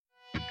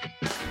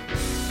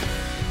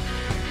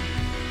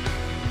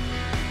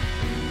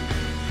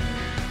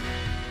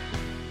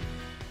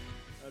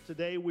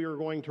Today we are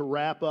going to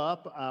wrap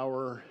up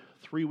our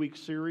 3-week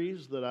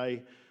series that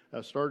I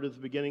started at the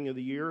beginning of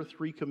the year,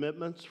 3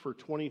 commitments for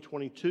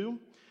 2022.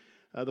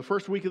 The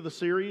first week of the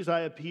series, I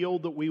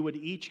appealed that we would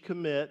each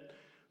commit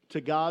to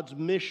God's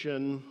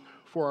mission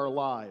for our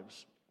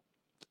lives.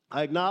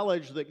 I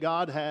acknowledge that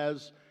God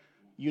has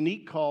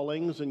unique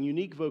callings and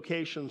unique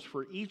vocations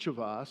for each of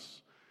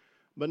us,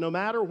 but no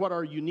matter what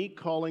our unique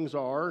callings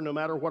are, no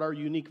matter what our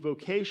unique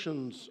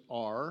vocations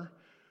are,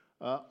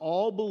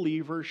 all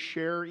believers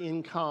share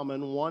in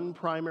common one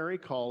primary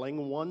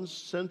calling, one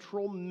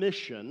central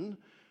mission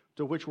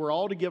to which we're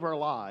all to give our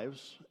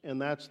lives,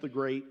 and that's the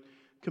Great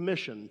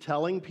Commission,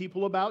 telling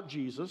people about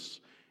Jesus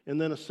and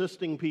then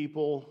assisting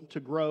people to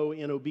grow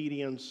in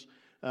obedience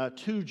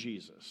to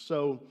Jesus.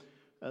 So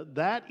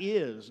that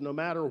is, no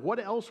matter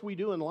what else we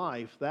do in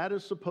life, that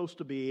is supposed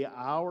to be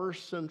our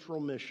central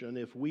mission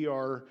if we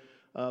are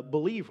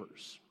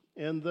believers.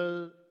 And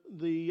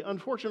the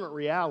unfortunate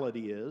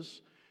reality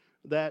is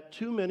that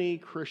too many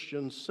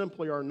Christians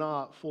simply are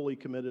not fully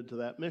committed to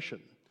that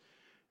mission.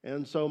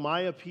 And so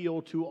my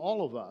appeal to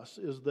all of us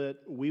is that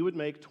we would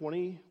make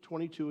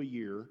 2022 a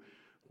year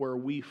where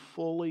we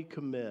fully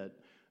commit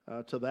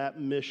to that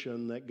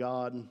mission that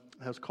God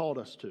has called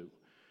us to.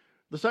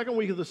 The second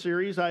week of the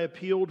series, I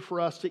appealed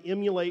for us to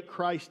emulate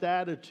Christ's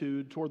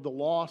attitude toward the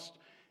lost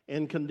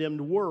and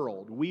condemned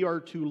world. We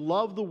are to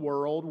love the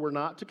world. We're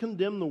not to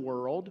condemn the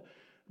world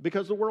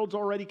because the world's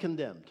already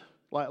condemned.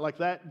 Like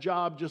that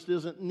job just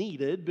isn't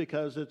needed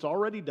because it's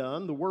already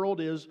done. The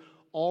world is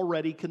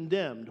already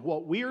condemned.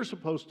 What we are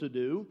supposed to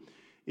do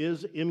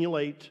is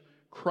emulate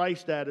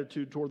Christ's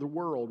attitude toward the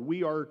world.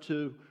 We are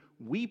to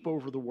weep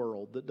over the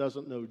world that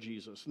doesn't know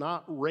Jesus,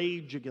 not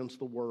rage against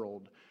the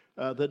world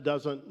that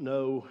doesn't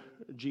know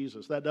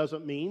Jesus. That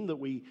doesn't mean that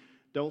we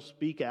don't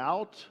speak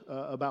out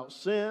about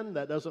sin.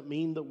 That doesn't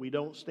mean that we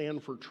don't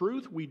stand for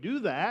truth. We do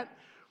that,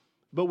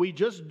 but we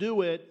just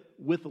do it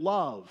with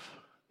love.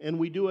 And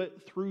we do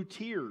it through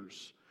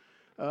tears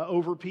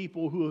over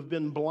people who have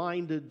been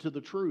blinded to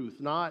the truth,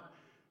 not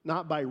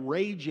by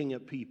raging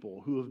at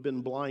people who have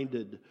been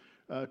blinded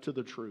to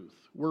the truth.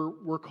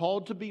 We're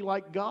called to be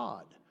like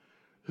God,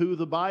 who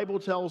the Bible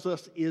tells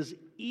us is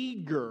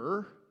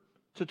eager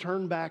to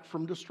turn back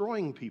from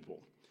destroying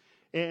people.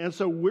 And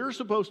so we're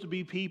supposed to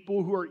be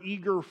people who are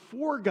eager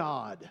for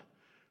God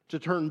to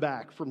turn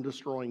back from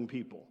destroying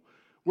people.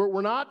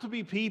 We're not to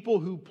be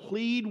people who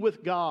plead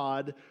with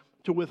God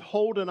to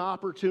withhold an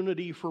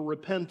opportunity for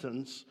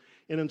repentance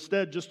and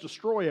instead just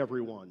destroy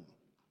everyone.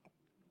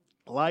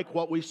 Like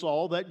what we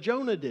saw that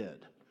Jonah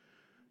did.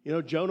 You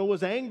know, Jonah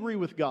was angry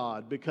with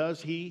God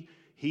because he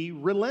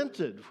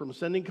relented from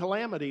sending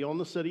calamity on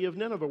the city of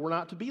Nineveh. We're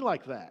not to be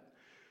like that.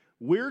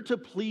 We're to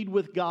plead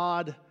with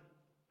God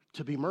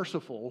to be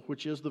merciful,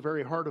 which is the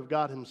very heart of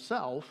God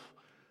himself,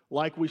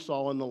 like we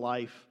saw in the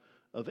life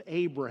of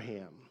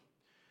Abraham.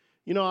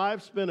 You know,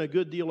 I've spent a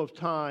good deal of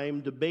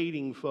time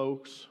debating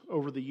folks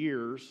over the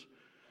years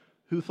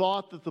who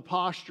thought that the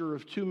posture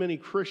of too many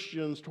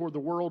Christians toward the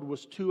world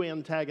was too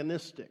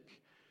antagonistic,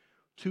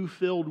 too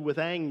filled with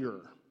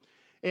anger.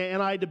 And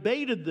I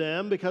debated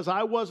them because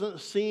I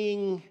wasn't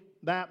seeing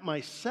that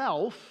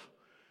myself,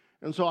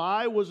 and so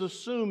I was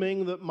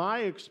assuming that my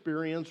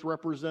experience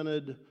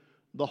represented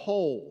the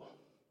whole.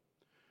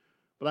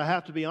 But I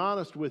have to be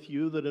honest with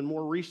you that in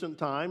more recent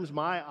times,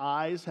 my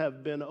eyes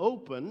have been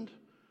opened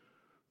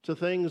to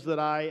things that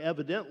I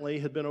evidently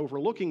had been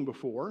overlooking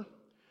before.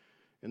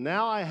 And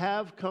now I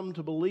have come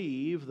to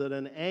believe that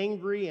an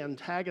angry,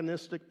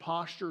 antagonistic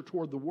posture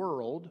toward the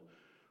world,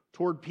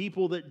 toward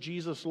people that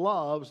Jesus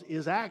loves,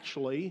 is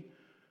actually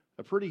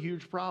a pretty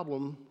huge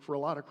problem for a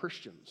lot of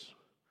Christians.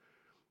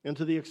 And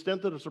to the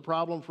extent that it's a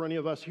problem for any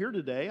of us here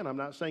today, and I'm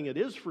not saying it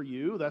is for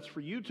you, that's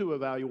for you to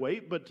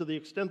evaluate, but to the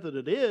extent that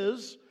it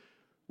is,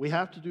 we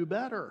have to do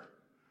better.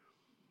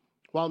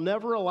 While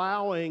never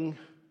allowing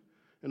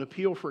an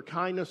appeal for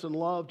kindness and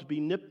love to be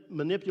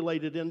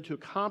manipulated into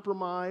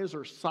compromise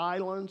or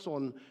silence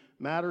on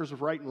matters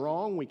of right and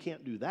wrong. We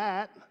can't do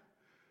that,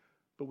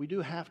 but we do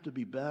have to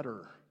be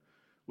better.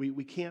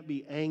 We can't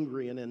be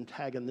angry and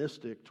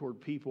antagonistic toward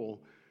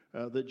people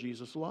that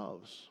Jesus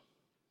loves.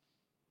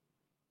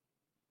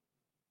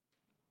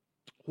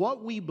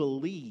 What we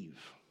believe,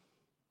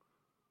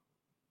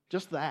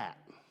 just that,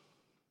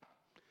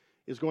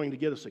 is going to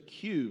get us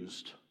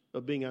accused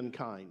of being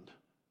unkind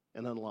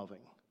and unloving.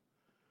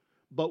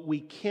 But we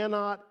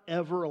cannot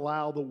ever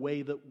allow the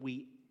way that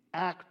we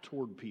act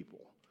toward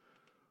people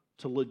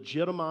to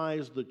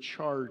legitimize the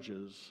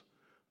charges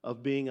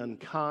of being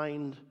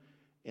unkind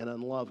and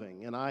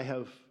unloving. And I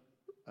have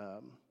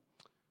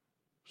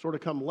sort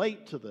of come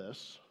late to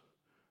this,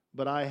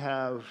 but I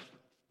have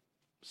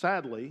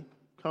sadly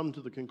come to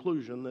the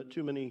conclusion that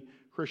too many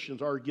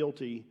Christians are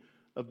guilty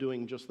of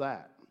doing just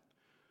that.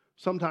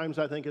 Sometimes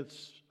I think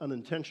it's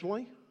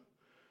unintentionally.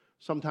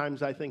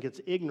 Sometimes I think it's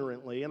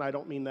ignorantly, and I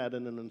don't mean that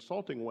in an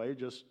insulting way,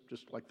 just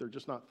like they're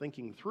just not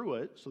thinking through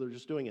it, so they're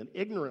just doing it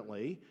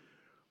ignorantly.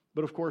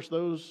 But of course,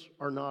 those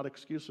are not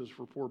excuses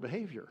for poor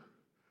behavior.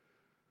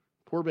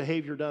 Poor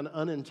behavior done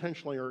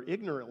unintentionally or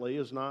ignorantly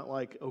is not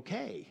like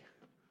okay.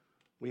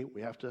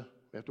 we have to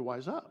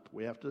wise up.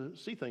 We have to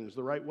see things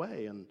the right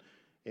way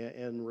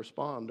and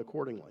respond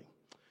accordingly.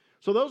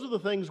 So those are the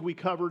things we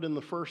covered in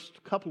the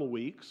first couple of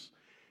weeks.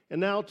 And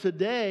now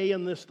today,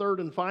 in this third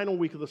and final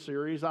week of the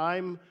series,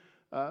 I'm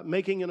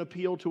making an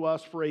appeal to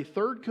us for a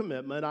third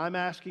commitment. I'm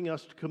asking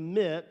us to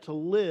commit to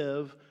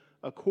live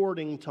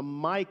according to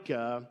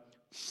Micah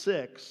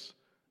 6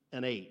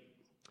 and 8.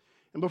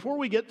 And before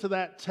we get to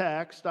that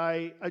text,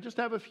 I just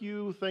have a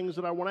few things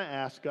that I want to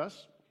ask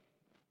us.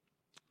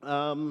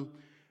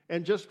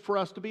 And just for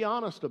us to be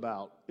honest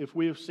about if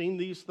we have seen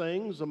these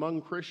things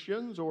among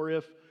Christians or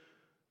if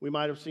we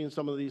might have seen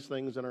some of these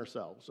things in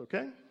ourselves,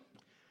 okay?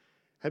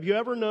 Have you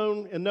ever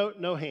known, and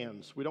no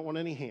hands, we don't want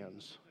any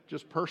hands,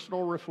 just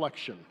personal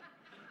reflection.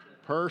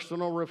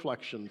 Personal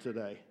reflection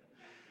today.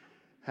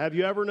 Have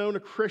you ever known a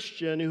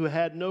Christian who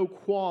had no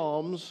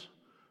qualms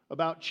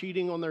about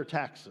cheating on their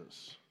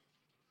taxes?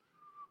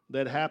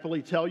 They'd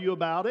happily tell you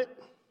about it.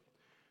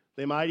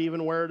 They might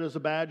even wear it as a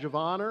badge of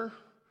honor.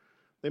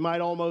 They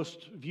might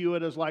almost view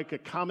it as like a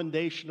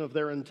commendation of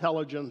their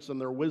intelligence and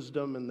their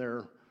wisdom and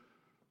their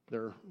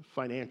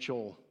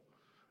financial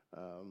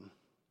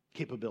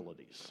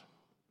capabilities.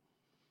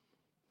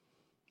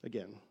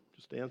 Again,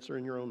 just answer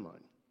in your own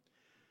mind.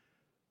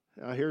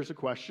 Now here's a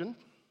question.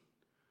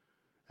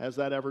 Has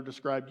that ever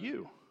described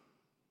you?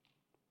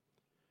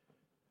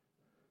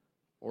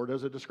 Or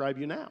does it describe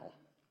you now?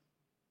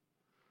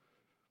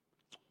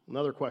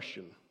 Another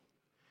question.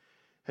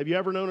 Have you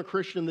ever known a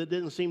Christian that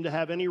didn't seem to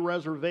have any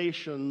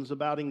reservations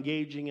about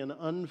engaging in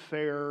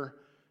unfair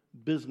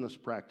business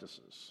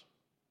practices?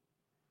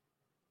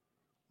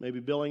 Maybe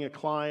billing a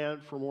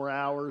client for more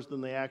hours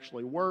than they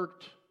actually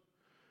worked.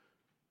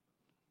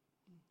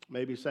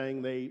 Maybe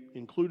saying they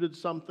included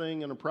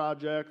something in a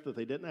project that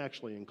they didn't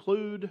actually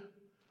include.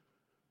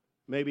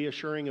 Maybe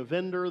assuring a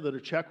vendor that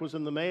a check was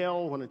in the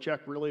mail when a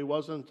check really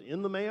wasn't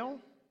in the mail.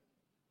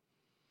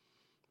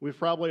 We've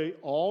probably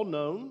all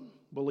known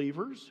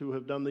believers who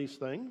have done these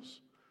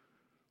things.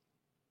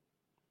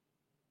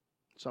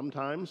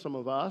 Sometimes some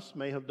of us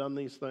may have done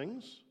these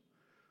things.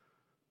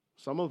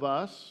 Some of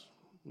us,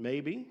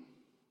 maybe,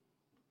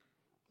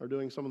 are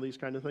doing some of these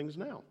kind of things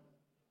now.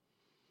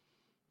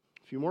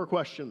 A few more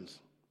questions.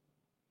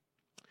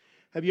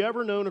 Have you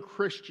ever known a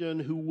Christian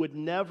who would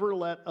never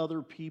let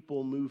other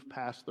people move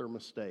past their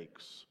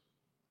mistakes?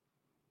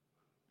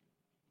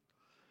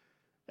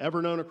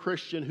 Ever known a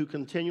Christian who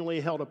continually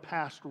held a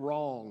past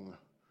wrong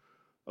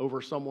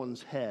over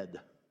someone's head,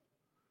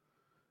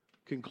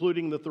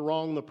 concluding that the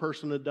wrong the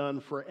person had done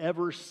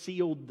forever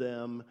sealed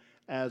them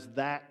as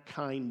that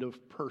kind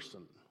of person?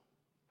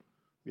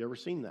 Have you ever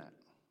seen that?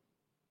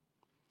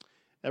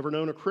 Ever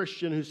known a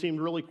Christian who seemed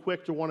really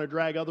quick to want to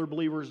drag other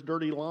believers'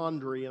 dirty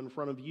laundry in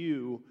front of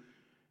you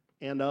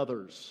and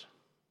others?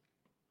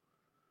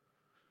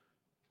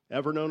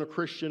 Ever known a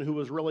Christian who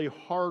was really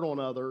hard on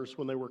others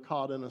when they were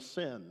caught in a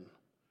sin?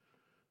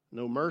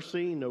 No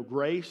mercy, no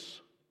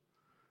grace.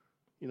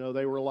 You know,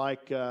 they were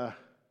like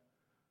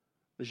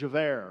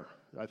Javert,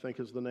 I think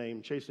is the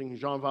name, chasing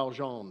Jean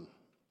Valjean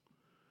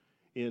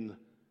in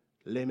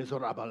Les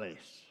Miserables.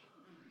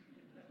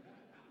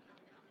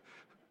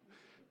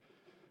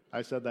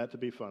 I said that to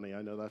be funny.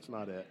 I know that's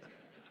not it.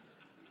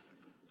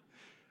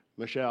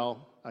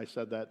 Michelle, I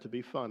said that to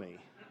be funny.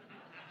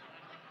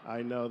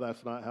 I know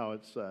that's not how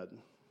it's said.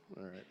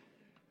 All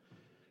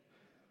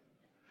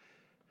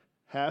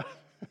right.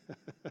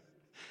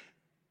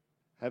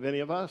 Have any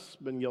of us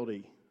been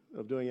guilty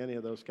of doing any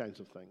of those kinds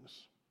of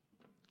things?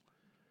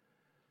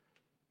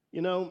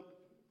 You know,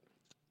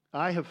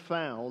 I have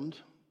found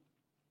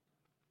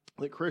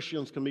that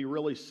Christians can be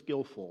really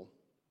skillful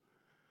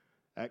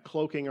at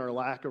cloaking our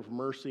lack of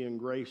mercy and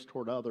grace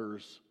toward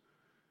others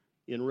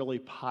in really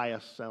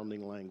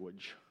pious-sounding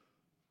language,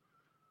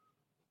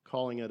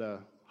 calling it a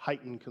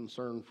heightened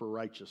concern for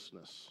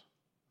righteousness,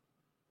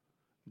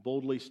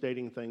 boldly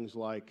stating things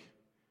like,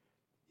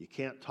 you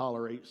can't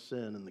tolerate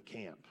sin in the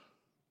camp.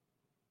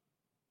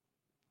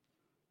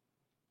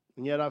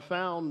 And yet I've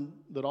found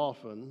that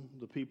often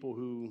the people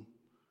who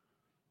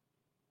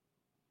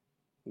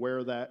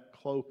wear that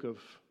cloak of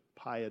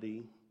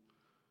piety,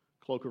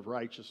 cloak of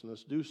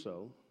righteousness, do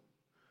so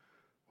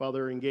while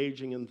they're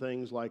engaging in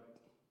things like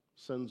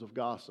sins of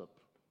gossip,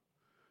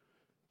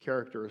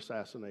 character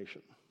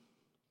assassination,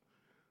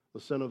 the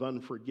sin of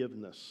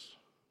unforgiveness,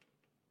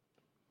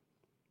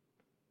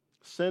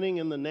 sinning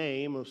in the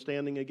name of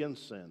standing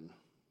against sin,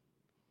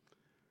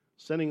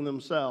 sinning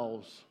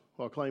themselves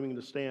while claiming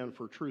to stand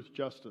for truth,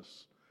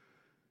 justice,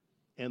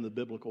 and the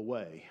biblical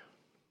way.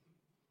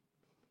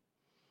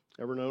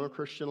 Ever known a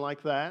Christian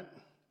like that?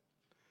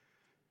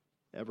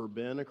 Ever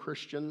been a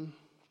Christian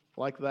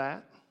like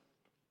that?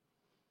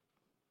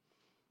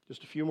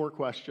 Just a few more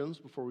questions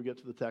before we get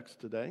to the text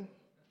today.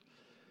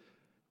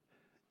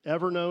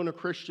 Ever known a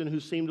Christian who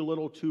seemed a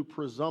little too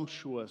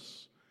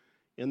presumptuous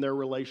in their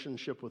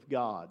relationship with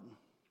God?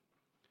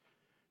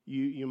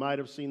 You might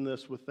have seen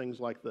this with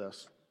things like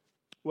this.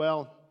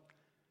 Well,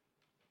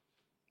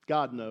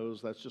 God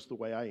knows that's just the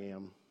way I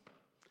am.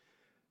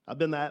 I've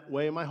been that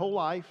way my whole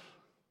life.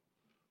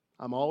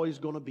 I'm always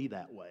going to be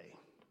that way.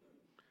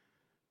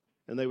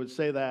 And they would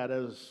say that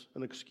as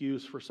an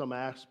excuse for some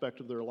aspect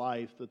of their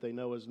life that they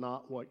know is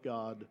not what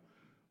God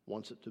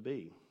wants it to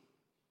be.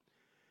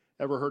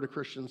 Ever heard a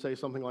Christian say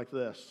something like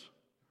this?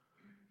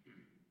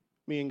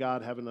 Me and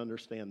God have an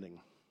understanding.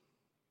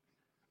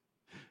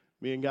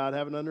 Me and God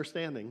have an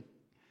understanding.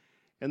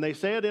 And they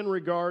say it in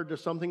regard to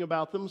something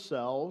about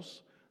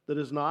themselves that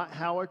is not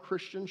how a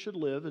Christian should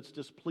live. It's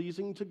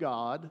displeasing to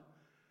God.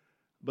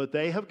 But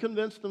they have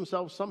convinced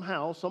themselves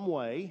somehow, some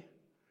way,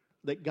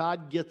 that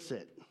God gets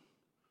it.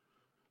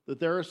 That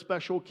they're a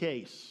special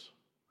case.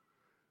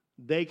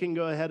 They can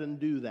go ahead and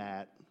do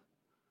that,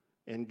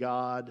 and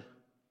God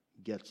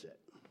gets it.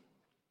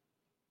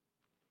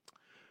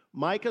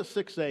 Micah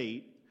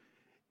 6:8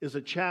 is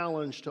a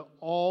challenge to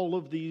all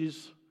of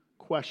these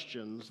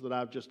questions that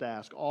I've just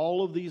asked,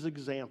 all of these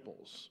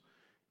examples.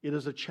 It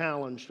is a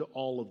challenge to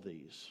all of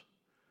these.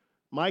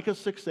 Micah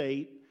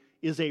 6:8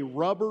 is a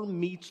rubber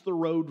meets the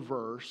road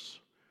verse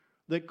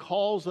that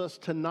calls us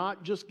to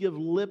not just give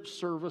lip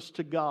service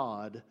to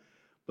God,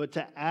 but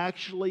to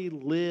actually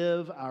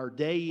live our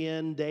day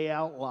in, day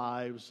out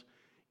lives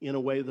in a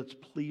way that's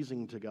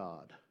pleasing to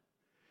God.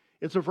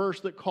 It's a verse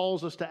that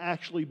calls us to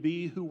actually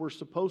be who we're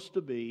supposed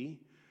to be,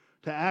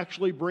 to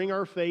actually bring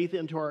our faith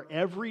into our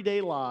everyday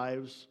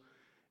lives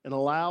and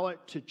allow it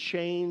to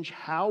change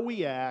how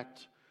we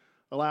act,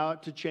 allow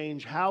it to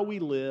change how we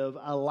live,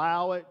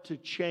 allow it to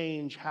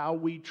change how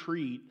we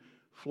treat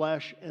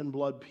flesh and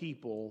blood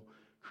people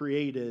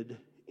created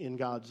in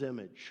God's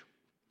image.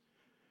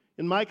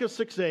 In Micah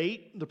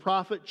 6:8, the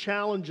prophet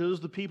challenges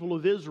the people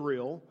of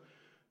Israel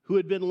who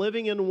had been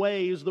living in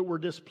ways that were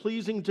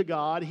displeasing to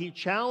God. He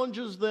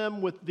challenges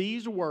them with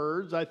these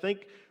words. I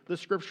think the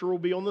scripture will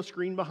be on the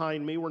screen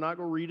behind me. We're not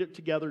going to read it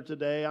together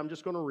today. I'm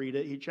just going to read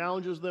it. He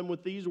challenges them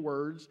with these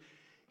words.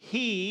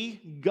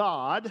 He,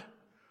 God,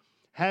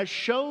 has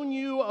shown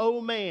you, O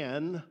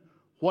man,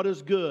 what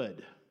is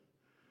good.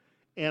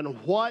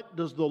 And what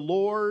does the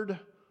Lord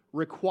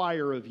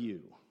require of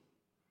you?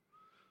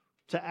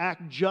 To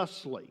act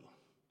justly,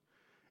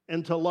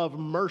 and to love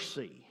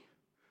mercy,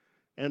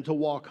 and to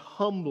walk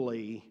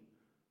humbly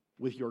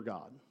with your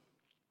God.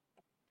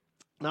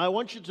 Now I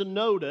want you to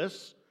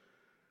notice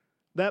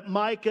that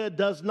Micah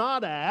does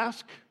not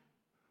ask,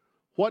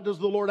 what does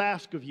the Lord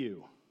ask of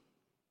you?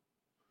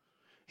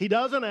 He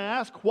doesn't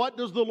ask, what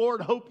does the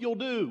Lord hope you'll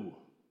do?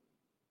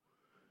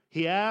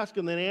 He asks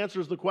and then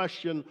answers the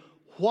question,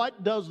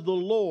 what does the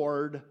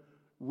Lord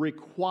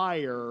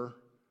require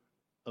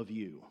of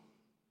you?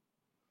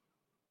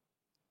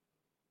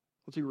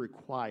 What's He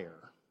require?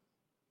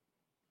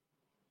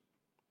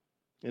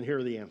 And here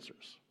are the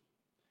answers.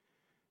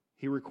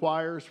 He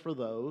requires for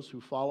those who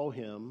follow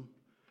Him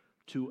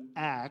to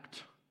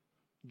act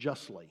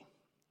justly.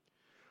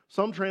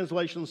 Some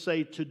translations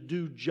say to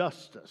do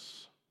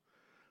justice.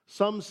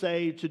 Some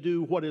say to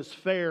do what is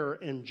fair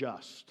and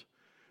just.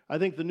 I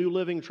think the New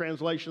Living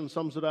Translation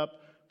sums it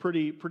up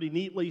pretty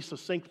neatly,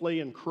 succinctly,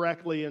 and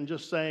correctly in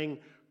just saying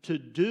to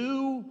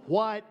do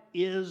what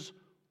is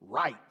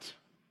right.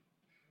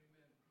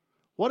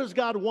 What does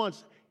God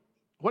want?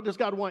 What does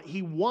God want?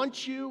 He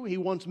wants you, He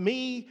wants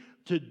me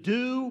to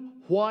do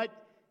what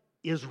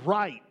is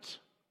right.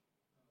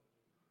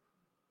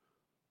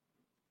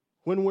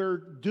 When we're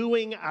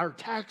doing our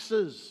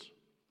taxes,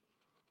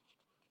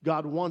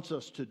 God wants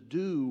us to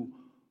do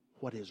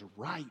what is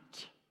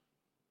right.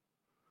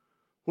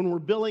 When we're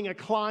billing a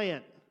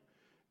client,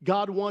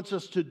 God wants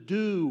us to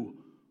do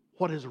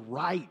what is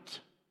right.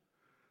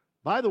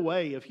 By the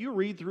way, if you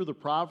read through the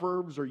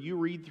Proverbs or you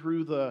read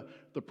through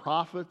the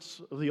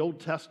prophets of the Old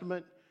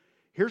Testament,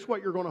 here's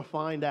what you're going to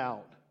find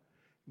out.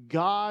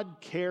 God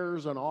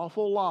cares an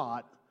awful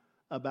lot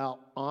about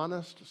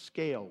honest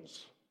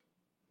scales.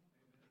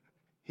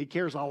 He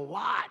cares a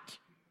lot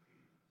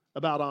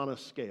about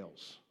honest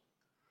scales.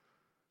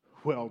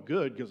 Well,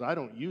 good, because I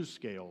don't use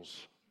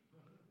scales.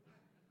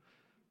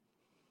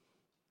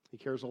 He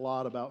cares a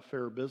lot about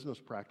fair business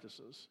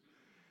practices.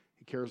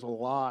 He cares a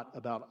lot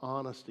about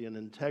honesty and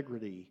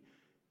integrity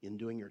in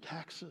doing your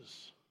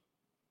taxes.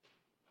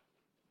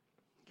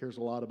 He cares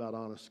a lot about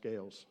honest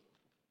scales.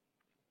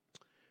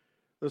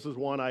 This is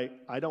one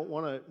I don't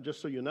want to,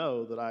 just so you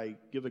know, that I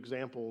give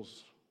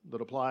examples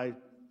that apply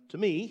to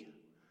me.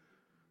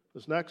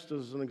 This next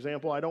is an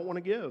example I don't want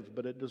to give,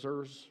 but it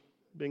deserves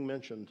being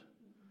mentioned.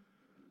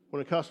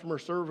 When a customer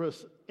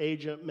service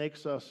agent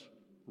makes us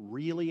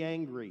really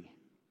angry.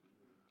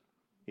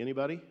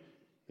 Anybody?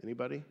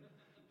 Anybody?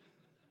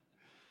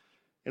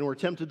 And we're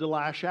tempted to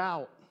lash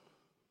out.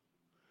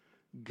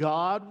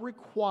 God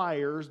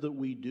requires that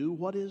we do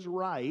what is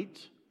right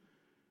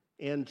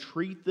and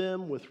treat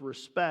them with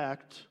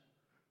respect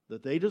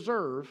that they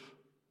deserve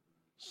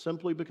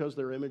simply because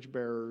they're image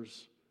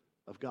bearers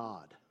of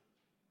God.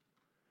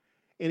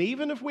 And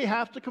even if we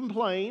have to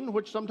complain,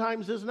 which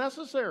sometimes is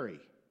necessary,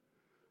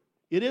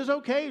 it is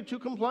okay to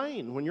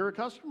complain when you're a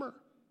customer.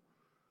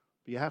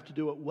 But you have to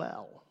do it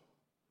well,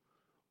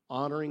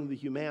 honoring the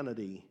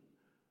humanity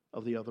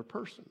of the other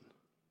person.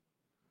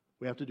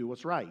 We have to do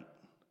what's right.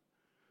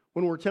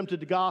 When we're tempted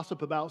to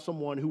gossip about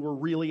someone who we're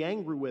really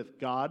angry with,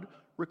 God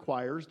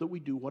requires that we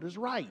do what is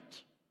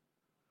right.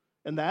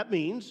 And that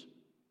means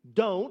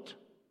don't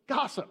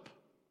gossip.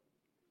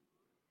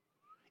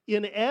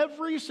 In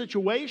every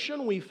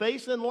situation we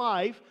face in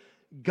life,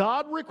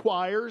 God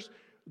requires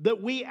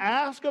that we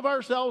ask of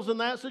ourselves in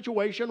that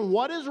situation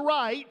what is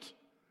right,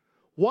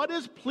 what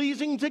is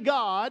pleasing to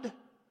God,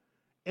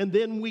 and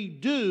then we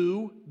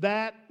do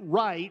that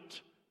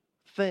right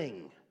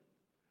thing.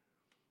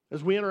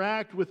 As we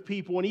interact with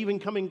people and even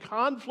come in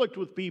conflict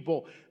with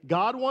people,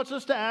 God wants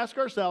us to ask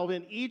ourselves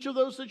in each of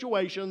those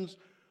situations,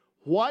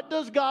 what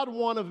does God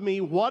want of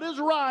me? What is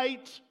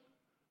right?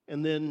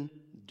 And then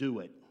do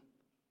it.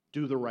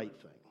 Do the right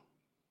thing.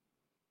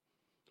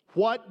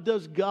 What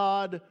does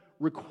God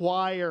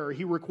require?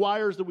 He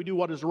requires that we do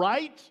what is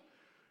right.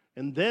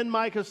 And then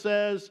Micah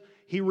says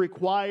he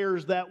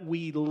requires that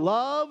we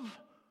love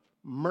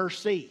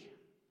mercy.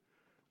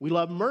 We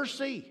love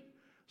mercy.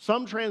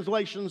 Some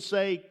translations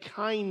say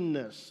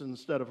kindness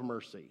instead of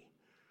mercy.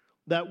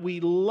 That we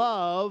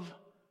love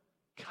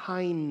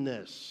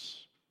kindness.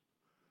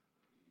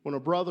 When a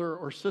brother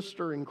or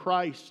sister in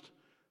Christ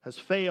has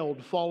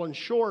failed, fallen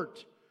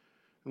short,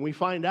 and we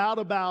find out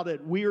about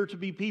it, we are to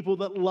be people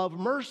that love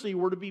mercy.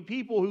 We're to be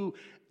people who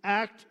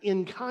act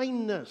in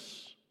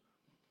kindness.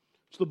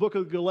 It's the book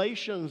of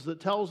Galatians that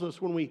tells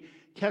us when we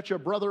catch a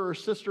brother or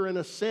sister in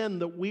a sin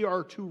that we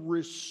are to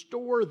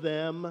restore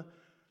them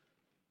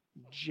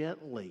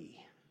gently.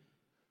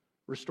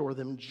 Restore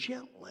them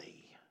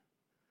gently.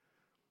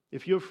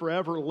 If you have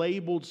forever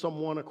labeled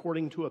someone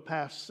according to a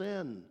past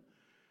sin,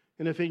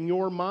 and if in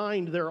your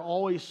mind they're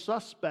always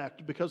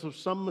suspect because of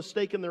some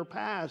mistake in their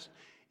past,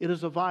 it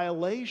is a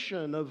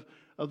violation of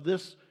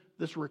this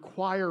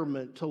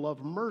requirement to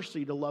love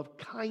mercy, to love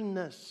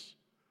kindness.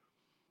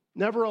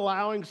 Never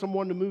allowing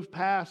someone to move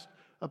past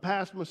a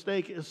past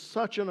mistake is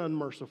such an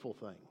unmerciful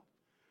thing.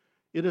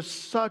 It is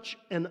such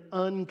an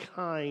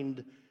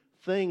unkind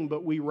thing,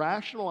 but we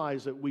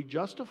rationalize it, we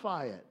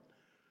justify it.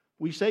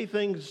 We say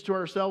things to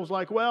ourselves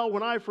like, well,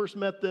 when I first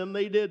met them,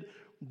 they did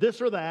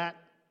this or that.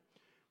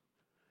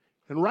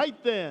 And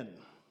right then,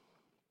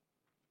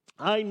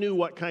 I knew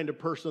what kind of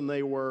person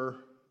they were.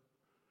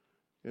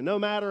 And no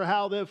matter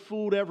how they've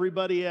fooled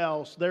everybody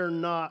else, they're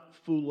not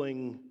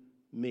fooling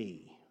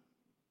me.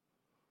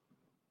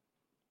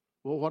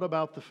 Well, what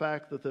about the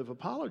fact that they've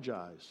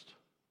apologized?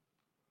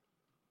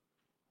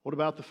 What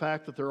about the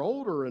fact that they're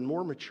older and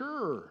more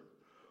mature?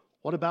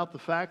 What about the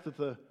fact that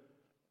the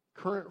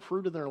current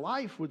fruit in their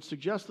life would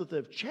suggest that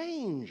they've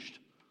changed?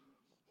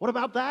 What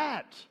about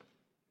that?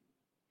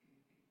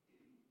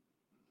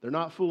 They're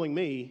not fooling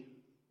me.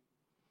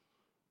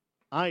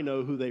 I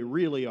know who they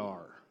really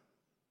are.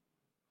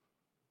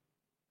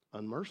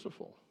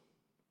 Unmerciful,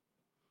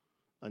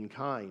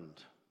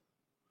 unkind,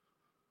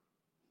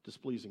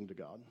 displeasing to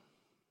God.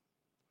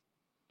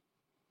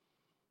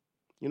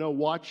 You know,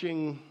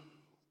 watching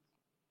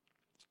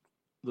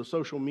the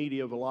social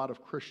media of a lot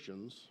of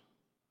Christians,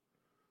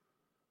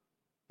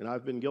 and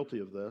I've been guilty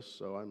of this,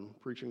 so I'm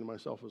preaching to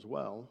myself as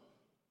well,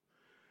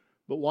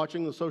 but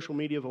watching the social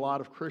media of a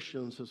lot of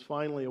Christians has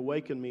finally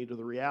awakened me to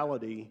the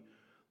reality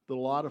that a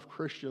lot of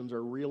Christians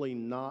are really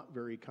not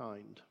very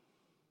kind.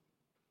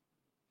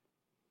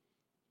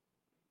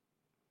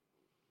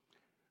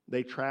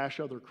 They trash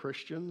other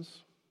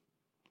Christians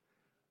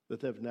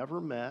that they've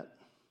never met,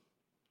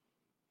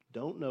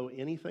 don't know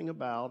anything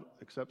about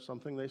except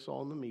something they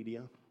saw in the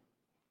media,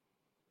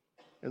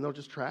 and they'll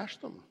just trash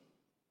them.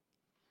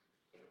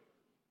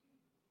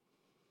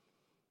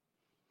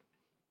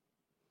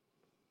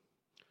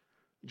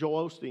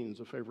 Joel Osteen's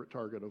a favorite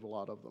target of a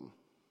lot of them.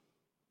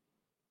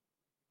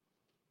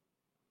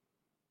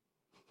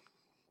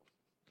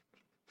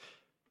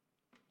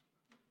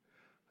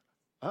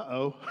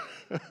 Uh-oh.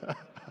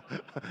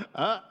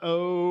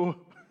 Uh-oh.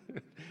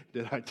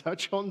 Did I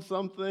touch on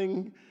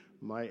something?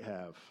 Might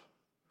have.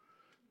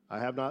 I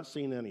have not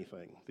seen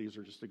anything. These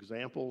are just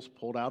examples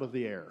pulled out of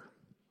the air.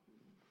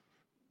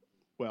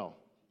 Well,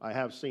 I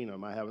have seen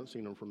them. I haven't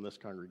seen them from this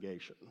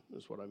congregation,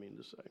 is what I mean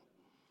to say.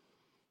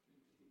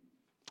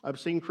 I've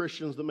seen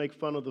Christians that make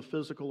fun of the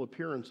physical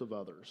appearance of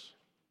others.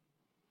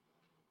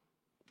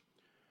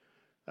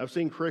 I've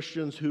seen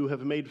Christians who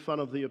have made fun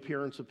of the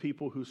appearance of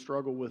people who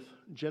struggle with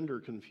gender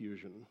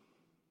confusion.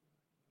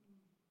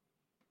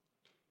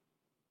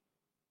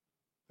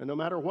 And no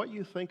matter what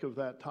you think of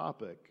that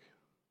topic,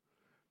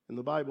 and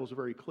the Bible is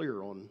very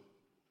clear on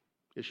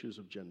issues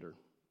of gender,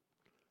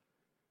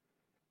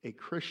 a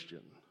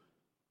Christian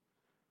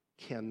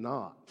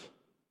cannot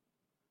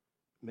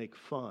make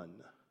fun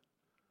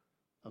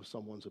of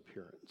someone's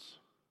appearance.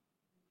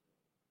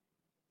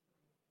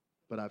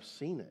 But I've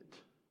seen it.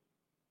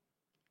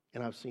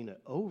 And I've seen it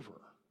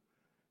over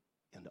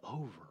and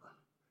over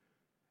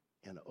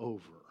and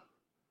over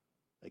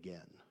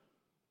again.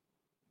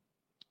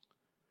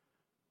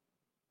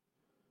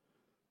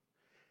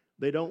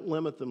 They don't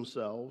limit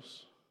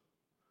themselves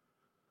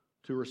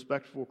to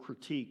respectful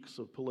critiques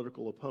of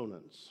political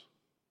opponents,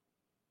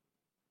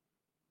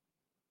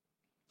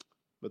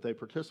 but they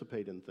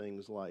participate in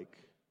things like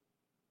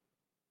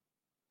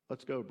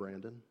Let's go,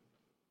 Brandon.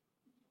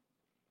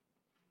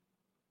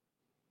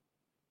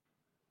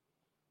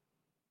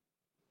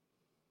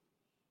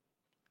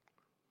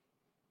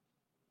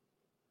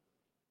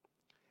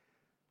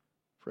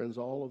 Friends,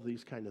 all of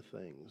these kind of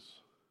things,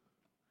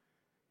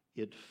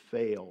 it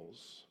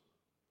fails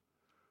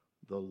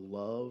the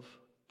love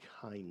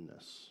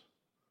kindness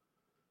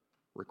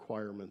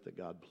requirement that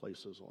God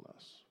places on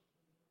us.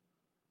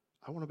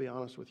 I want to be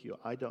honest with you.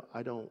 I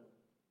don't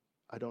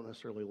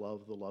necessarily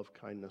love the love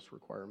kindness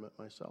requirement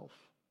myself.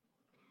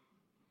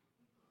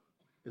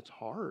 It's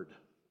hard.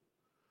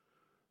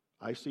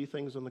 I see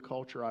things in the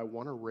culture I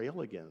want to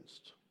rail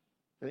against.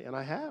 And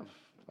I have.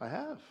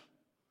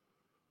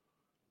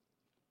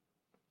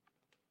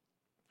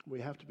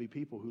 We have to be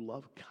people who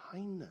love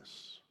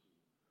kindness.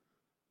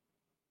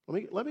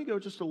 Let me go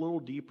just a little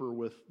deeper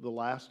with the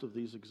last of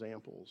these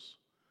examples.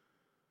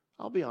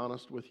 I'll be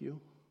honest with you.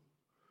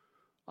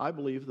 I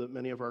believe that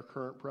many of our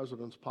current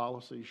president's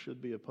policies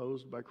should be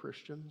opposed by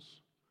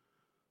Christians.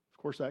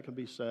 Of course, that can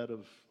be said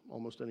of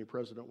almost any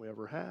president we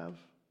ever have.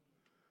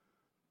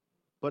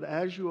 But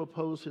as you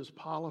oppose his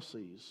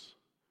policies,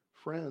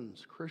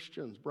 friends,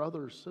 Christians,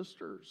 brothers,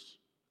 sisters,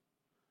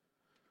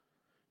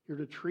 you're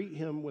to treat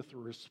him with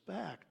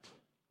respect.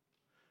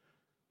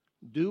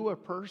 Do a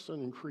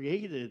person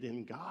created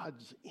in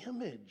God's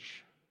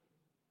image.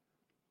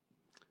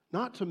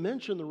 Not to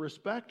mention the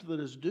respect that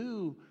is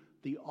due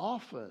the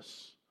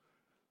office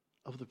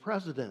of the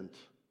President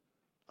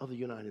of the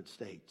United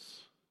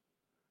States.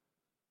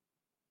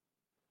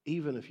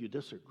 Even if you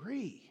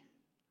disagree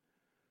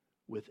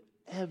with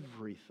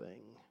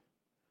everything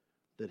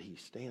that he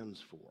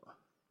stands for.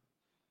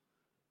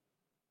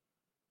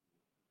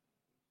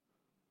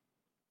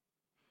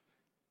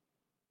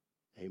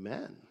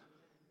 Amen.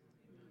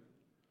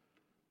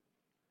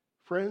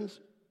 Friends,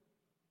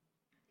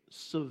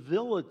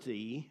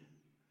 civility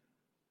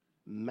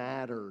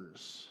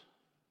matters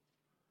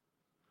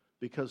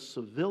because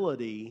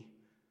civility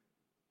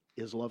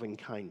is loving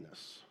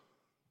kindness.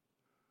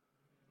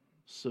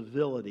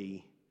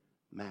 Civility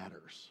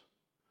matters.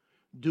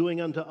 Doing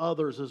unto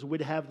others as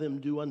we'd have them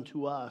do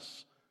unto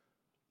us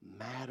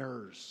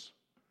matters.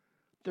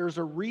 There's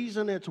a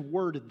reason it's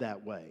worded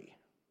that way.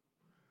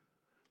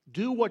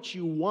 Do what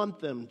you want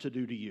them to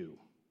do to you,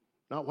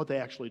 not what they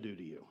actually do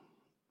to you.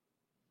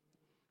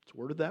 It's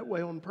worded that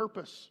way on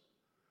purpose.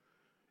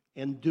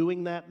 And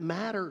doing that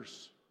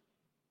matters.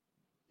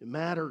 It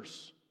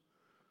matters.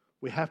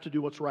 We have to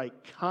do what's right.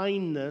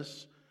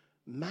 Kindness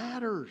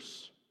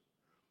matters.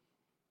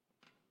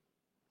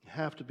 You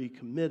have to be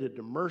committed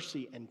to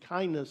mercy and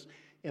kindness.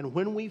 And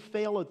when we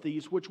fail at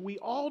these, which we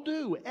all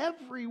do,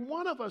 every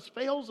one of us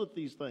fails at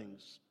these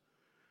things.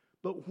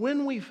 But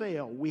when we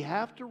fail, we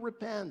have to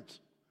repent.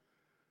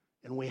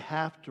 And we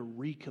have to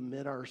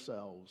recommit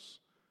ourselves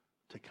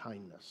to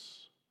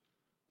kindness,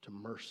 to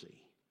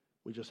mercy.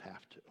 We just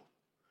have to.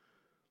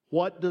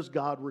 What does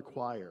God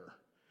require?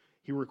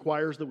 He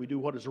requires that we do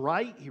what is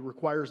right. He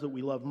requires that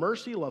we love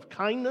mercy, love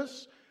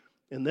kindness.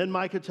 And then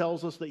Micah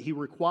tells us that he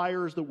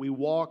requires that we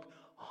walk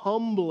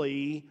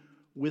humbly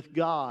with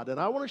God. And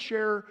I want to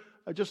share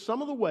just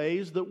some of the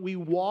ways that we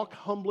walk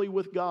humbly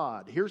with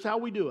God. Here's how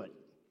we do it.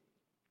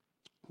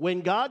 When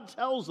God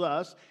tells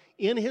us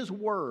in His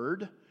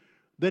Word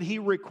that He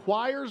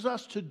requires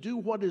us to do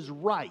what is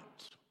right,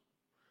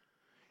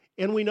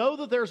 and we know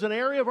that there's an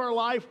area of our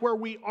life where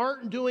we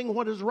aren't doing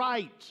what is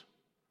right.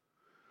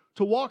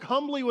 To walk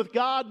humbly with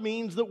God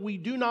means that we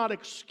do not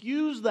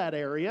excuse that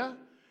area.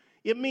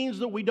 It means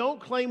that we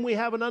don't claim we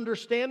have an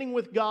understanding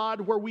with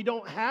God where we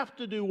don't have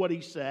to do what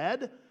He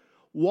said.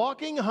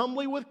 Walking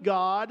humbly with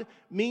God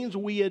means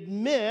we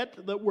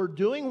admit that we're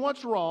doing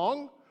what's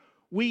wrong.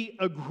 We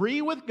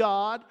agree with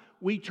God.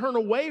 We turn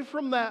away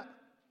from that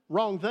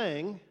wrong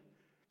thing,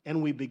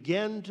 and we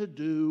begin to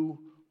do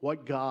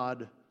what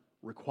God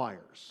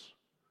requires.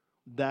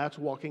 That's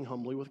walking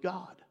humbly with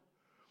God.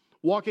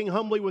 Walking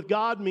humbly with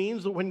God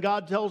means that when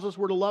God tells us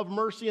we're to love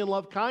mercy and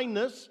love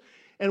kindness,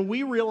 and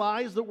we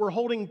realize that we're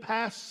holding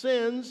past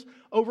sins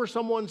over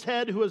someone's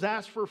head who has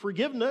asked for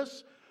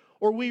forgiveness,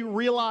 or we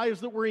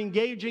realize that we're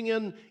engaging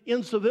in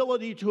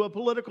incivility to a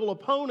political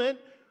opponent,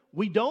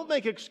 we don't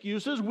make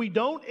excuses. We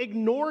don't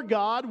ignore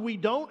God. We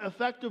don't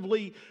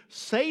effectively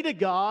say to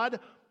God,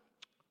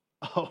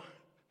 "Oh,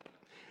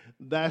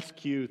 that's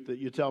cute that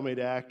you tell me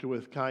to act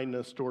with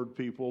kindness toward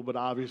people, but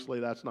obviously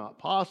that's not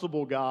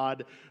possible,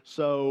 God.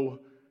 So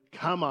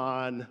come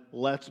on,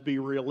 let's be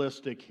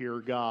realistic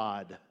here,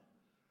 God."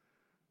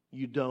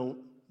 You don't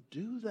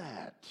do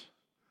that.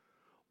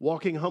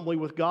 Walking humbly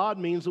with God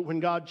means that when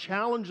God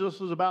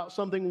challenges us about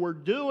something we're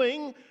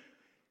doing,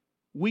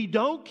 we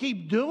don't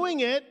keep doing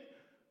it.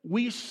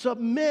 We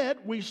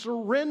submit, we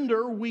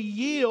surrender, we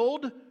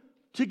yield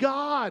to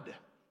God.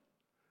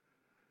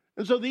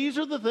 And so these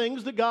are the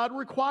things that God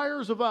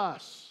requires of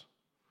us.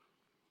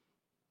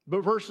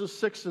 But verses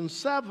 6 and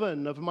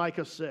 7 of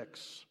Micah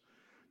 6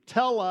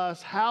 tell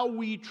us how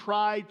we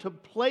try to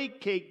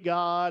placate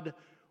God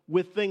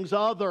with things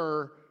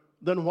other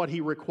than what He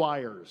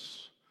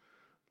requires.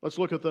 Let's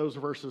look at those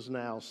verses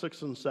now,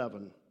 6 and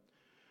 7.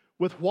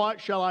 With what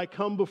shall I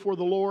come before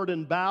the Lord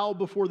and bow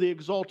before the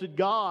exalted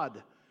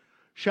God?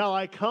 Shall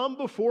I come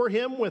before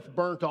him with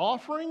burnt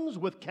offerings,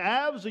 with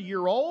calves a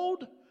year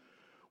old?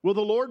 Will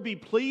the Lord be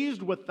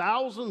pleased with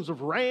thousands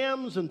of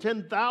rams and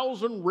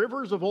 10,000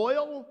 rivers of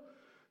oil?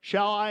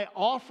 Shall I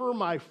offer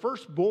my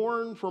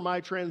firstborn for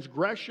my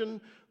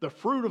transgression, the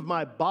fruit of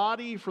my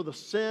body for the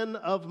sin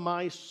of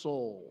my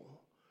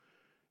soul?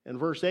 And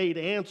verse 8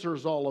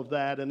 answers all of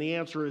that, and the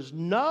answer is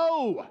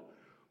no.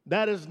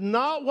 That is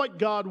not what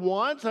God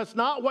wants. That's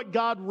not what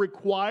God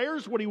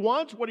requires. What he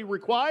wants, what he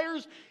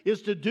requires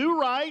is to do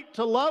right,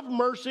 to love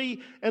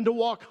mercy, and to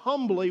walk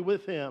humbly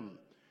with him.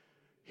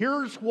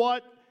 Here's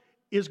what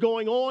is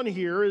going on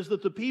here, is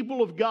that the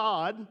people of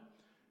God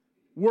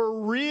were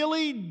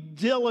really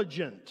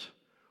diligent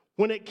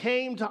when it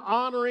came to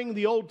honoring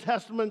the Old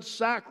Testament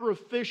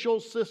sacrificial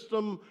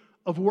system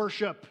of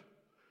worship.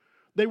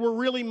 They were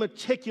really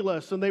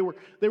meticulous, and they were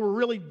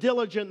really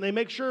diligent, and they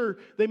made sure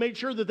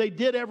that they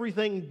did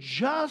everything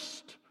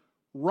just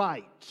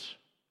right.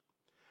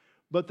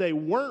 But they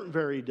weren't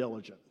very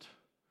diligent.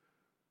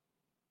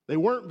 They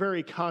weren't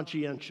very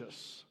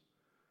conscientious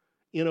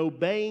in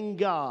obeying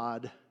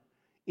God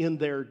in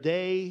their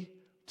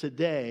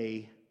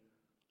day-to-day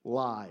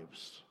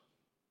lives.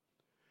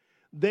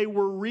 They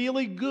were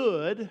really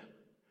good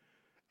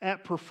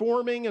at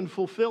performing and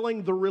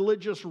fulfilling the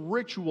religious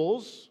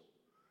rituals,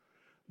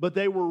 but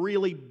they were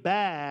really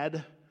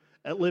bad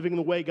at living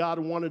the way God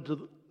wanted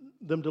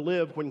them to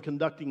live when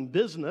conducting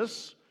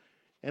business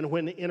and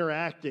when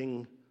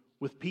interacting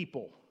with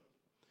people.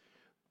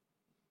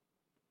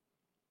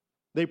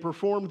 They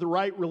performed the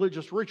right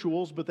religious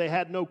rituals, but they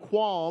had no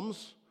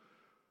qualms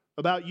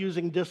about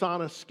using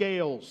dishonest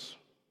scales.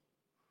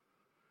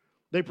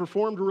 They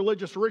performed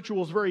religious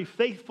rituals very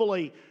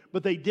faithfully,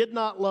 but they did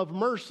not love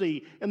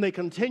mercy, and they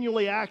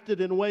continually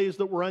acted in ways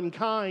that were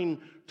unkind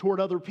toward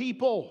other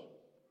people.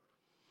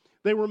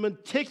 They were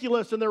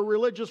meticulous in their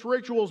religious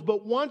rituals,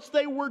 but once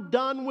they were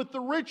done with the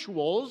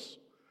rituals,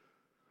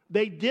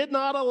 they did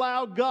not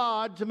allow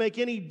God to make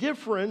any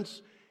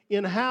difference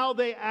in how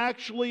they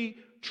actually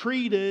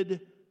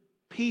treated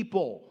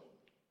people.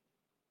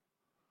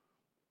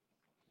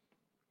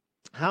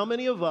 How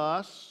many of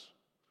us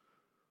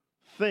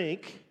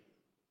think,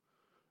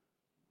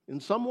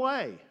 in some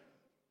way,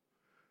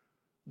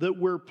 that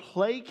we're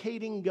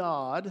placating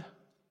God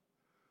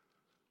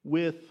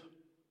with,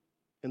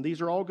 and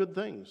these are all good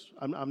things.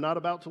 I'm not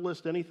about to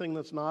list anything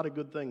that's not a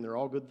good thing. They're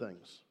all good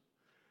things.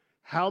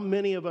 How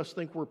many of us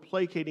think we're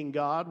placating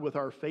God with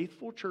our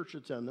faithful church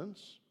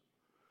attendance,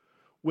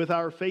 with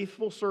our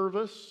faithful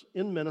service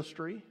in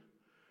ministry,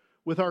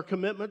 with our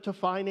commitment to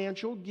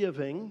financial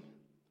giving,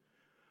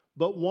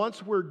 but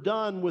once we're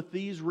done with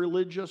these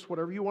religious,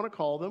 whatever you want to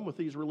call them, with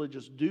these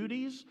religious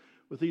duties,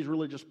 with these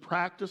religious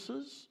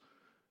practices,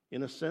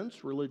 in a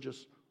sense,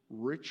 religious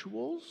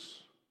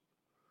rituals,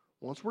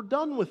 once we're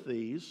done with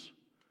these,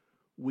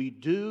 we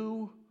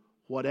do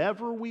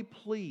whatever we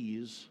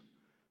please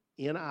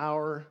in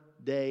our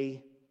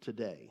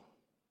day-to-day.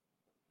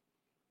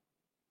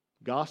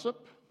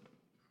 Gossip,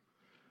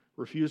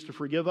 refuse to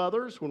forgive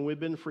others when we've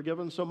been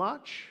forgiven so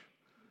much,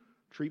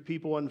 treat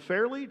people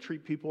unfairly,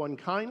 treat people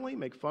unkindly,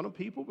 make fun of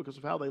people because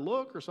of how they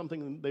look or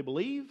something they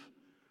believe,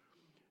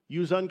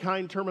 use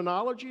unkind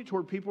terminology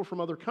toward people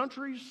from other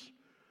countries,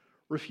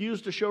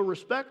 refuse to show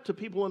respect to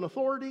people in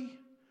authority,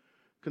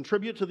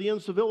 contribute to the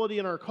incivility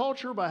in our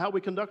culture by how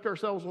we conduct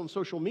ourselves on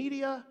social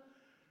media,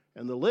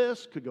 and the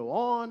list could go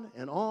on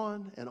and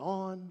on and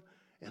on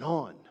and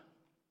on.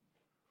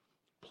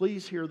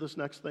 Please hear this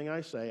next thing I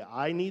say.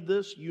 I need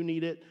this, you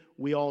need it,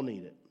 we all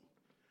need it.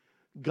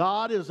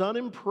 God is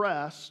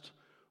unimpressed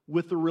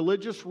with the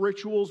religious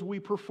rituals we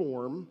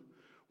perform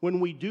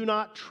when we do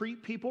not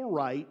treat people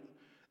right,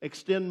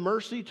 extend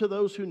mercy to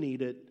those who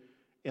need it,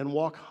 and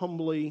walk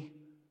humbly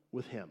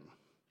with Him,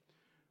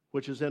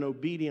 which is in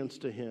obedience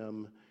to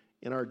Him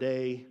in our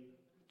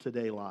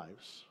day-to-day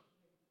lives.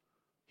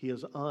 He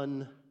is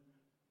unimpressed.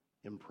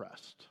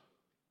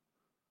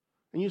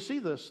 And you see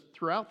this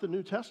throughout the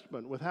New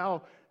Testament with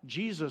how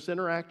Jesus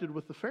interacted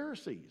with the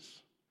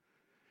Pharisees.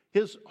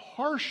 His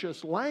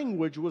harshest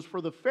language was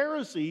for the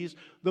Pharisees,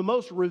 the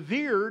most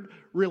revered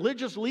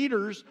religious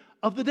leaders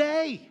of the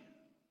day.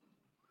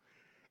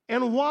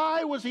 And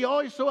why was he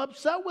always so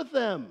upset with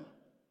them?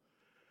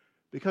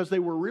 Because they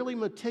were really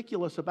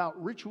meticulous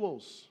about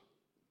rituals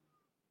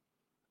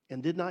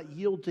and did not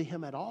yield to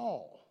him at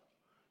all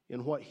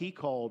in what he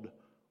called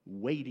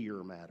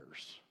weightier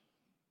matters.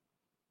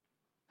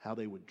 How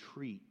they would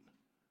treat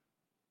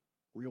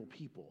real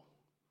people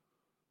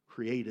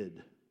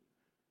created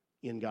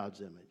in God's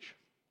image.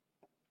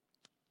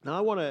 Now,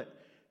 I want to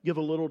give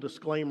a little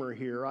disclaimer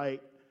here. I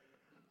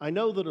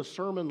know that a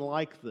sermon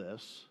like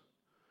this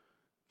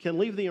can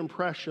leave the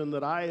impression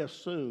that I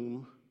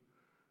assume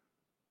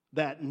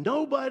that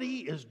nobody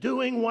is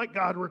doing what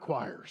God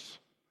requires.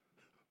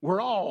 We're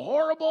all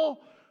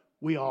horrible.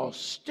 We all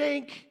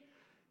stink.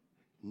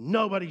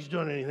 Nobody's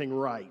doing anything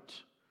right.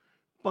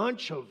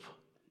 Bunch of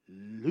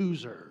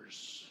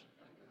losers.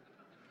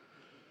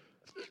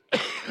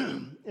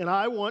 And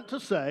I want to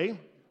say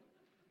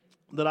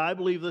that I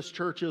believe this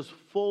church is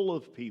full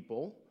of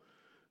people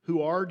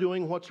who are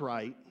doing what's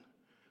right,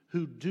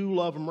 who do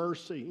love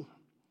mercy,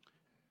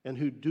 and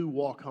who do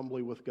walk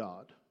humbly with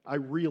God. I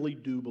really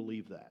do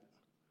believe that.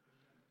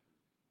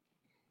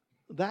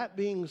 That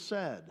being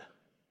said,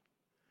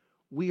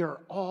 we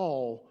are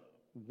all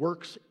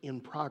works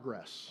in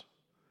progress.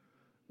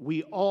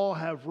 We all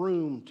have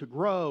room to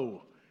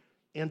grow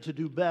and to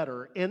do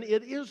better. And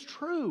it is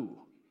true.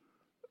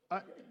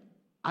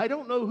 I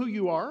don't know who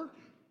you are.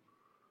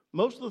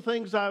 Most of the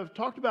things I've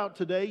talked about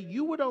today,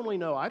 you would only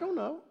know. I don't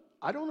know.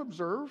 I don't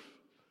observe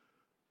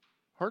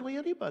hardly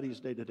anybody's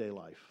day-to-day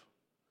life.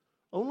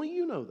 Only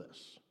you know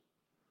this.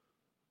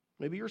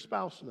 Maybe your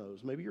spouse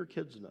knows. Maybe your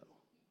kids know.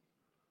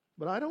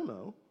 But I don't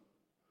know.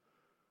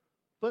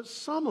 But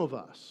some of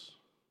us,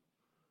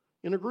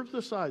 in a group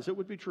this size, it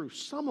would be true.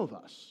 Some of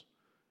us,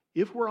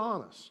 if we're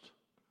honest,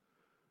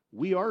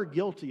 we are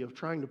guilty of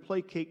trying to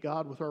placate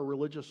God with our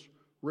religious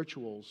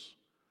rituals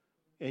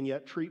and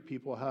yet treat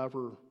people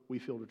however we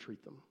feel to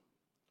treat them.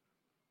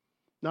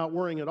 Not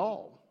worrying at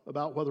all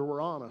about whether we're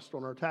honest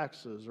on our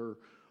taxes or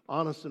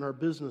honest in our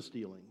business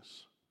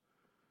dealings.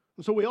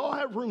 And so we all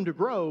have room to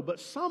grow, but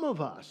some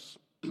of us,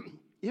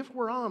 if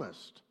we're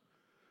honest,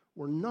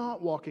 we're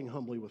not walking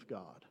humbly with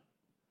God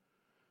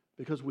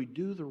because we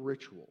do the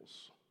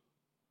rituals,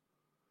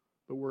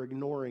 but we're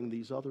ignoring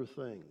these other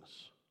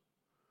things,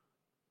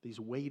 these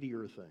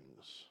weightier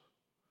things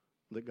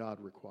that God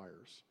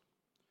requires.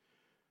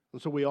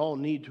 And so we all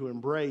need to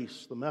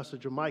embrace the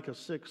message of Micah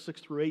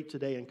 6:6-8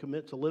 today and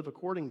commit to live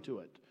according to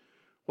it.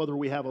 Whether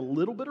we have a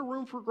little bit of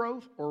room for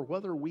growth or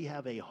whether we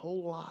have a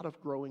whole lot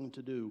of growing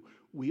to do,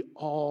 we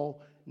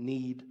all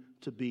need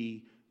to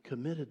be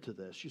committed to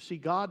this. You see,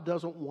 God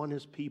doesn't want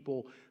His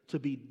people to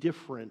be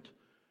different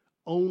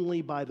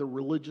only by the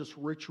religious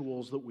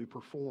rituals that we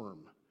perform.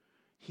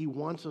 He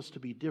wants us to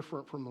be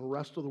different from the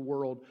rest of the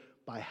world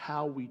by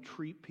how we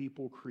treat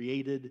people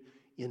created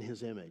in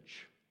His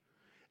image.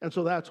 And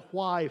so that's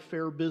why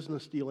fair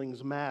business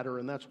dealings matter,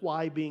 and that's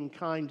why being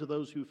kind to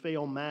those who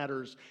fail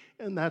matters,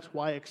 and that's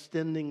why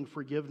extending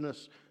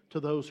forgiveness to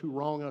those who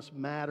wrong us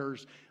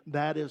matters.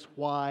 That is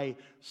why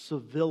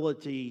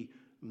civility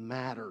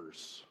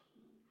matters.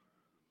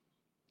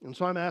 And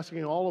so I'm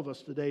asking all of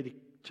us today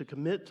to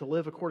commit to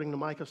live according to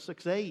Micah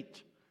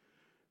 6:8,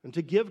 and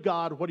to give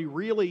God what He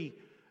really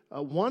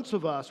wants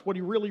of us, what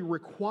He really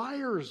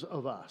requires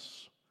of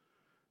us.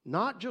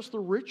 Not just the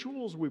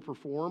rituals we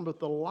perform, but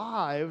the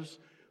lives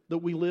that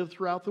we live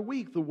throughout the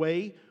week, the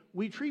way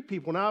we treat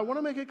people. Now, I want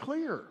to make it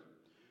clear.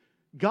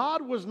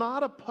 God was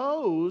not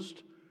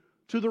opposed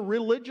to the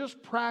religious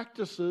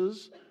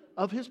practices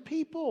of His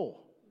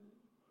people.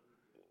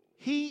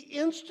 He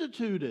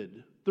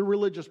instituted the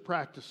religious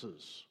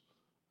practices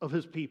of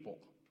His people.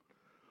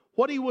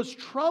 What He was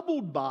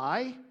troubled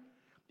by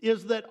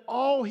is that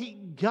all He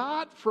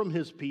got from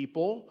His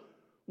people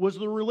was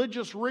the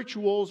religious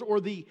rituals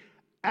or the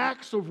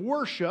acts of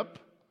worship,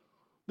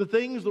 the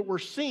things that were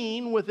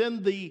seen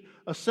within the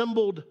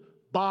assembled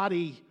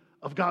body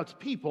of God's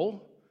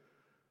people,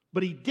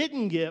 but He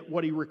didn't get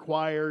what He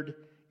required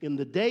in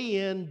the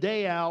day in,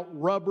 day out,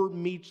 rubber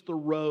meets the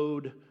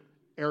road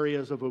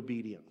areas of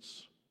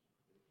obedience.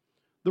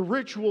 The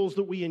rituals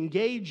that we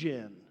engage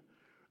in,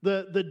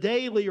 the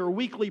daily or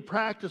weekly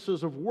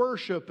practices of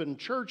worship and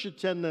church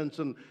attendance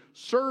and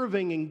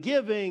serving and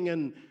giving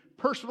and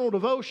personal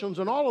devotions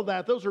and all of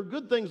that, those are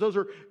good things. Those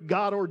are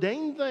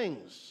God-ordained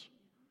things.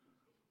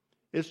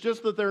 It's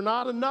just that they're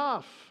not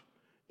enough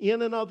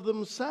in and of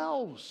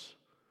themselves.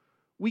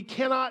 We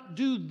cannot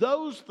do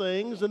those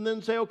things and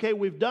then say, okay,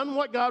 we've done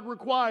what God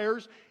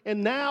requires,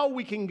 and now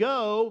we can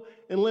go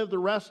and live the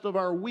rest of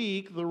our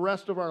week, the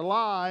rest of our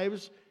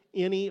lives,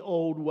 any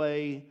old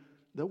way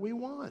that we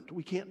want.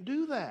 We can't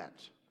do that.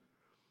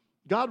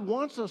 God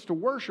wants us to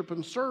worship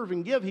and serve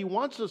and give. He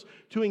wants us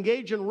to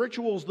engage in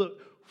rituals that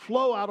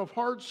flow out of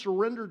hearts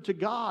surrendered to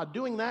God.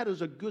 Doing that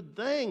is a good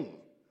thing.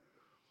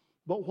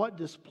 But what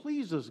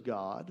displeases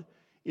God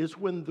is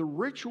when the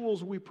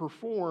rituals we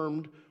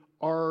performed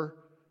are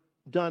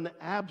done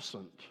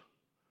absent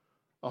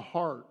a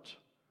heart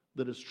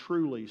that is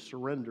truly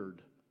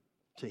surrendered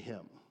to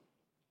Him.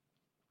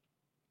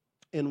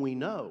 And we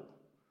know,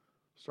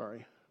 sorry,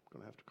 I'm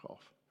going to have to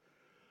cough.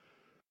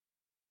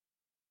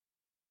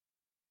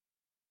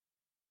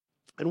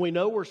 And we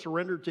know we're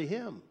surrendered to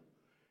Him.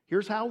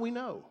 Here's how we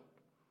know.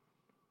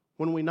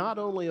 When we not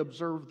only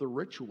observe the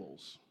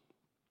rituals,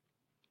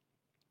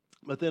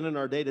 but then in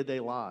our day-to-day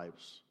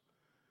lives,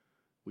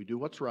 we do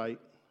what's right,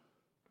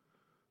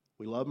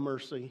 we love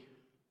mercy,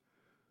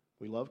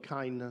 we love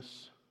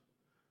kindness,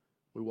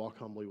 we walk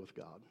humbly with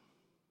God.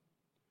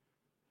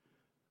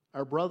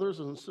 Our brothers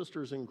and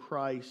sisters in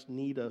Christ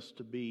need us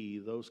to be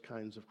those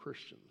kinds of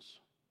Christians.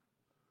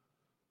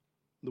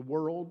 The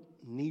world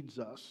needs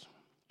us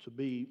to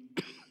be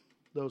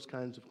those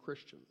kinds of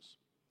Christians.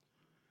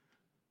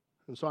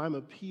 And so I'm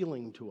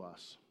appealing to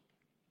us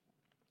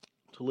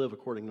to live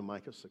according to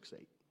Micah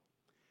 6:8.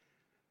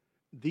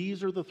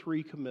 These are the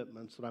three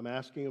commitments that I'm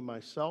asking of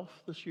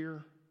myself this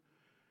year,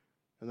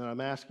 And then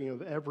I'm asking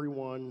of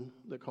everyone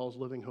that calls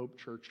Living Hope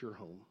Church your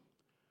home,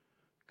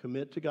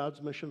 commit to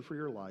God's mission for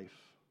your life,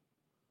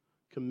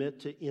 commit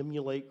to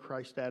emulate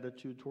Christ's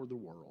attitude toward the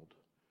world,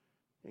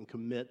 and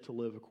commit to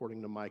live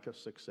according to Micah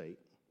 6:8.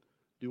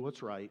 Do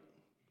what's right,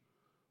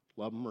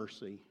 love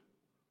mercy,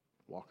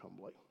 walk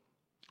humbly.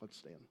 Let's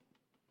stand.